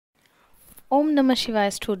Om Namah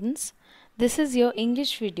Shivaya students. This is your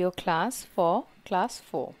English video class for class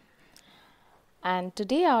 4. And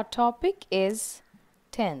today our topic is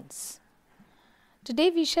tense. Today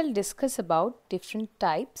we shall discuss about different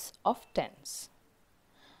types of tense.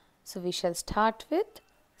 So we shall start with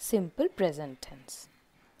simple present tense.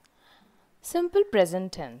 Simple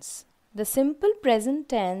present tense. The simple present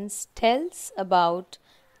tense tells about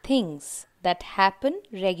things that happen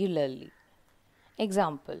regularly.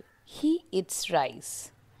 Example: he eats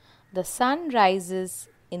rice. The sun rises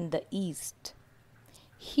in the east.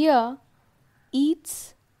 Here,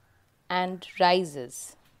 eats and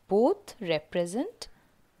rises both represent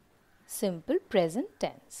simple present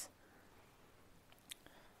tense.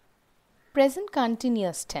 Present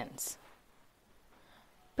continuous tense.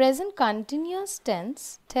 Present continuous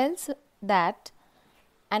tense tells that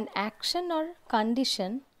an action or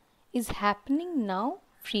condition is happening now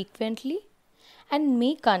frequently and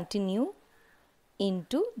may continue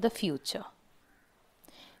into the future.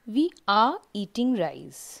 We are eating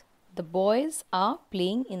rice. The boys are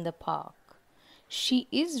playing in the park. She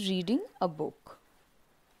is reading a book.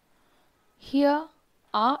 Here,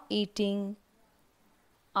 are eating,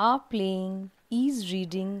 are playing, is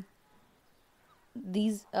reading.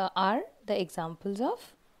 These are the examples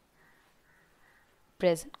of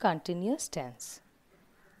present continuous tense.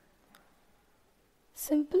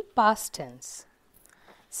 Simple past tense.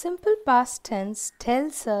 Simple past tense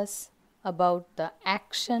tells us about the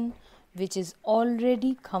action which is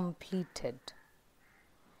already completed.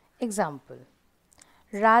 Example: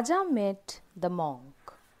 Raja met the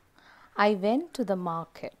monk. I went to the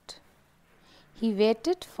market. He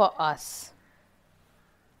waited for us.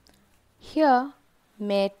 Here,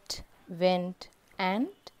 met, went and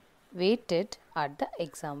waited are the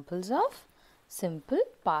examples of simple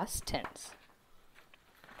past tense.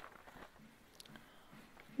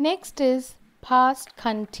 Next is past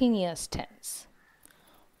continuous tense.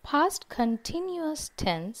 Past continuous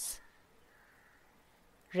tense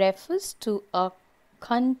refers to a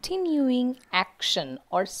continuing action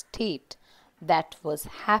or state that was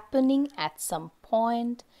happening at some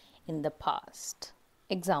point in the past.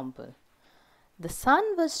 Example: the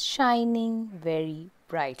sun was shining very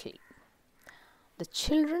brightly. The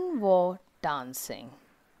children were dancing.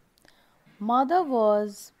 Mother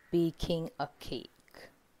was baking a cake.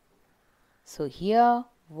 So here,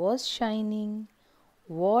 was shining,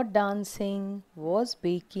 were dancing, was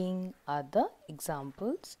baking are the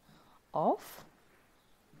examples of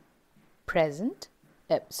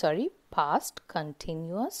past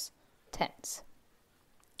continuous tense.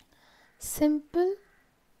 Simple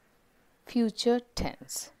future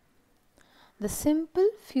tense. The simple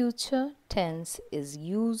future tense is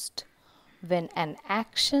used when an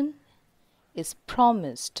action is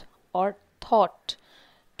promised or thought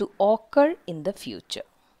to occur in the future.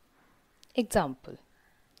 Example: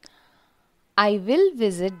 I will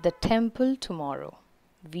visit the temple tomorrow.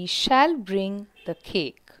 We shall bring the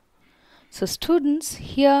cake. So students,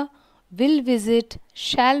 here will visit,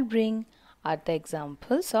 shall bring are the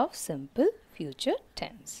examples of simple future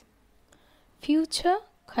tense. Future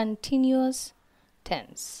continuous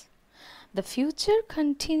tense. The future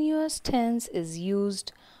continuous tense is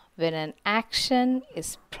used when an action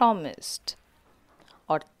is promised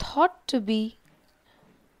or thought to be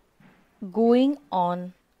going on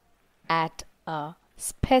at a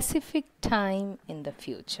specific time in the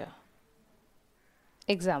future.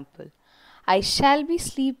 Example: I shall be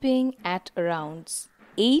sleeping at around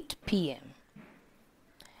 8 p.m.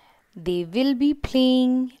 They will be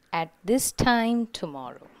playing at this time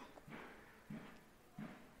tomorrow.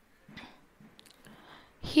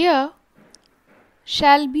 Here,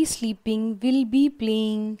 shall be sleeping, will be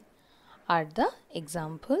playing are the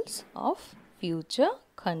examples of future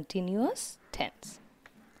continuous tense.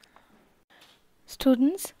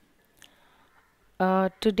 Students,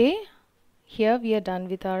 today here we are done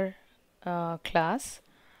with our class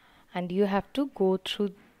and you have to go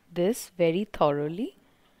through this very thoroughly.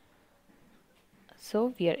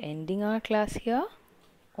 So we are ending our class here.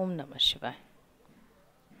 Om Namah Shivaya.